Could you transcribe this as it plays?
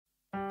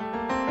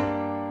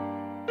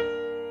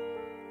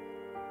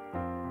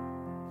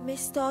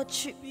Mr.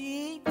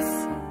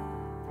 Beats.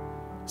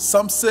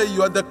 Some say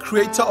you are the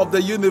creator of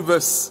the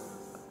universe.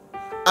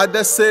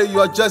 Others say you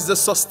are just the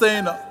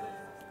sustainer.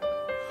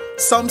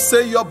 Some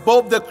say you are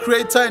both the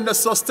creator and the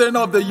sustainer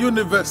of the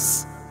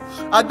universe.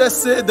 Others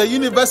say the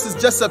universe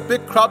is just a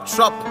big crab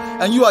trap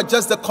and you are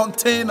just the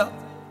container.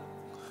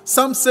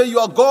 Some say you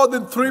are God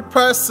in three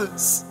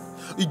persons.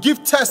 You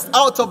give tests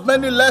out of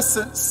many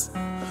lessons.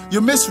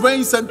 You miss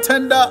rains and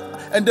tender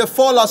and they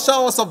fall as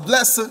showers of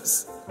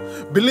blessings.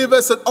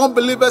 Believers and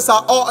unbelievers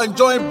are all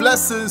enjoying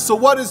blessings. So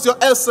what is your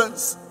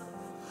essence?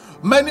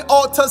 Many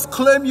authors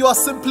claim you are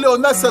simply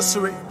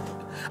unnecessary.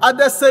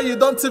 Others say you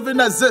don't even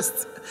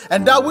exist,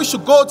 and that we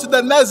should go to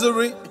the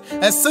nursery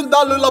and sing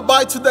that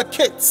lullaby to the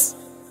kids.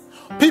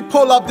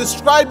 People have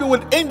described you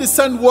with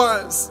indecent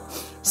words.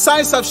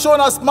 Science have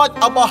shown us much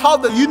about how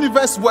the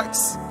universe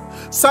works.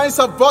 Science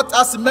have brought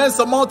us immense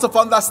amounts of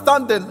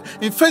understanding.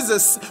 In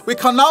physics, we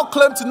can now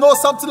claim to know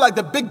something like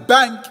the Big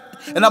Bang,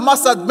 and I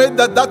must admit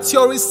that that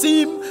theory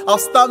seems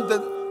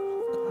outstanding.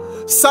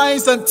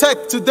 Science and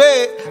tech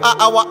today are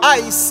our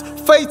eyes.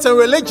 Faith and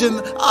religion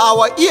are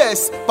our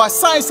ears. But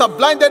science have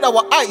blinded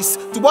our eyes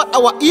to what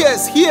our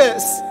ears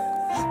hears.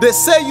 They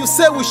say you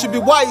say we should be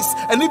wise,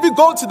 and if you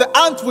go to the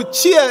ant with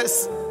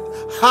cheers.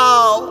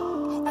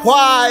 How?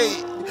 Why?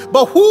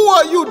 But who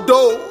are you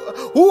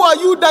though? Who are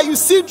you that you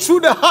see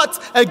through the heart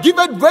and give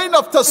it rain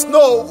after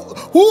snow?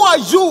 Who are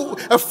you,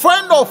 a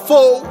friend or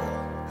foe?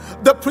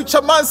 The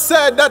preacher man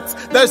said that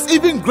there's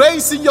even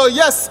grace in your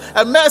yes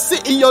and mercy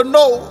in your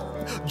no.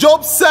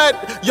 Job said,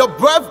 your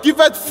breath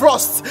giveth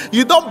frost.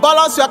 You don't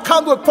balance your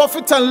account with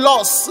profit and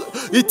loss.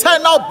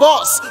 Eternal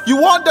boss,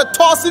 you won the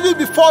toss even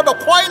before the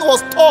coin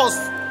was tossed.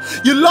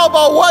 You love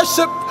our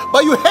worship,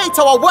 but you hate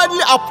our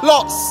worldly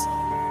applause.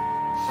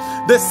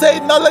 They say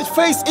knowledge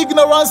face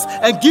ignorance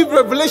and give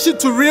revelation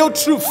to real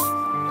truth.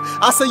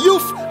 As a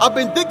youth, I've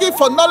been digging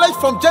for knowledge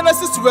from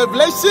Genesis to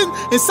Revelation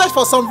in search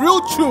for some real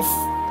truth.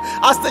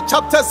 As the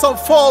chapters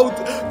unfold,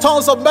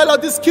 tones of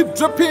melodies keep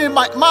dripping in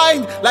my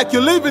mind like you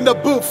live in the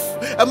booth.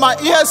 And my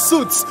ear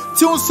suits,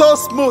 tune so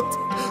smooth.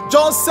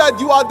 John said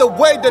you are the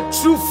way, the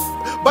truth,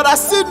 but I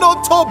see no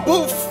toll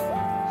booth.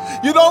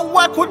 You don't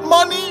work with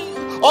money,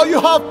 or you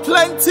have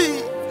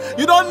plenty.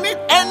 You don't need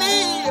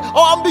any,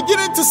 or I'm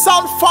beginning to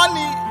sound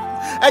funny.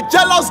 A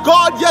jealous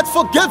God yet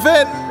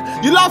forgiven.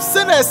 You love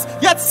sinners,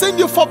 yet sin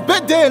you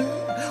forbidden.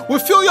 We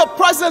feel your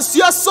presence,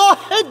 you are so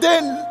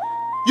hidden.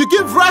 You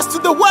give rest to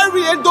the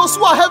weary and those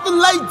who are heavy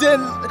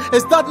laden.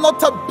 Is that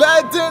not a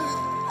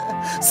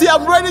burden? See,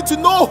 I'm ready to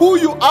know who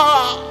you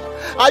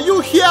are. Are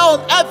you here on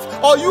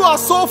earth or you are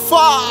so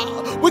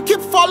far? We keep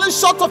falling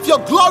short of your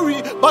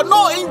glory, but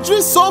no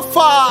injury so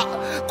far.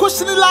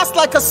 Cushioning lasts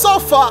like a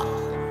sofa.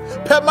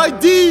 Per my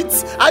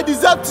deeds, I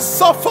deserve to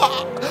suffer,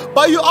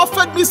 but you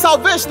offered me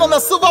salvation on a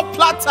silver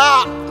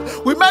platter.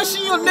 We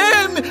mention your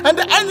name and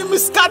the enemy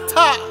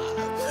scatter.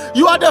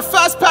 You are the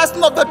first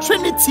person of the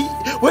Trinity,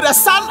 with a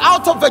son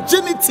out of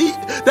virginity,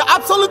 the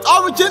absolute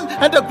origin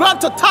and the grand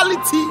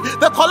totality,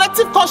 the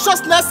collective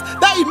consciousness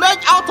that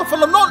emerged out of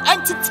an unknown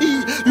entity.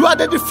 You are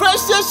the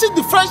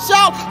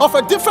differential of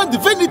a different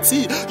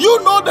divinity.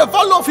 You know the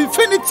value of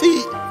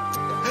infinity.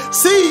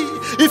 See,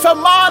 if a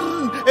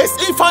man is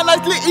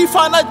infinitely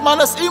infinite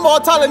minus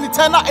immortal and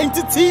eternal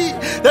entity,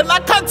 then I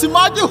can't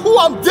imagine who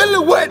I'm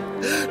dealing with.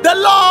 The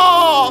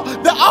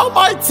Lord, the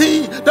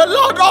Almighty, the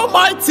Lord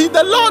Almighty,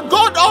 the Lord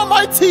God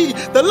Almighty,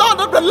 the Lord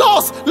of the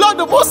Laws, Lord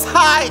the Most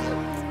High.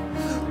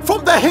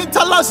 From the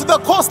hinterlands to the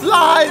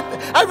coastline,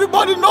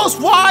 everybody knows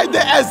why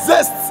they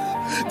exist.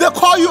 They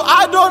call you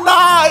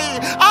Adonai.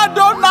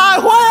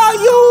 Adonai, why are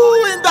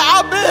you in the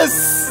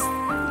abyss?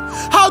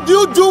 How do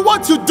you do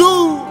what you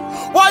do?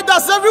 Why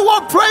does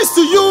everyone praise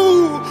to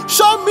you?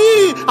 Show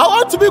me, I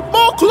want to be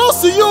more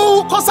close to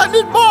you because I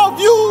need more of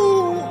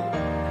you.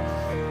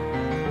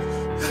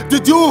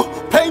 Did you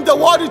paint the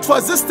world into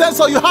existence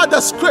or you had the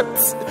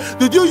script?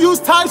 Did you use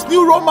Times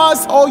New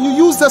Romance or you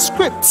use the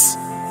script?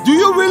 Do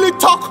you really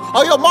talk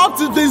or your mouth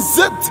has been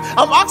zipped?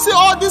 I'm asking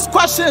all these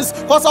questions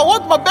because I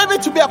want my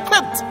baby to be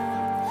equipped.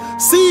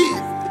 See,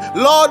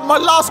 Lord, my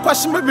last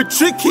question may be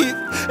tricky.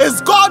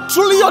 Is God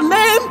truly your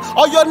name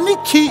or your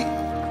Nikki?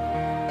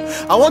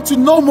 I want to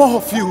know more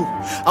of you.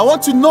 I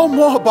want to know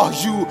more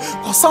about you.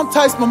 Because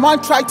sometimes my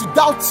mind tries to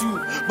doubt you,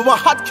 but my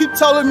heart keeps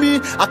telling me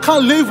I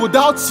can't live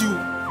without you.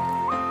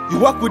 You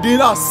work within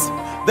us,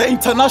 the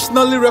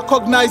internationally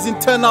recognized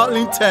internal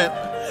intent.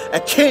 A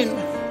king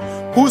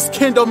whose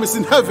kingdom is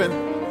in heaven.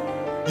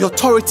 Your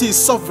authority is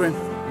sovereign.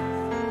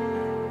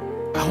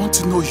 I want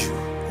to know you.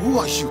 Who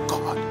are you,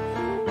 God?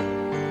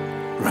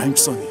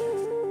 RHYMESONNY.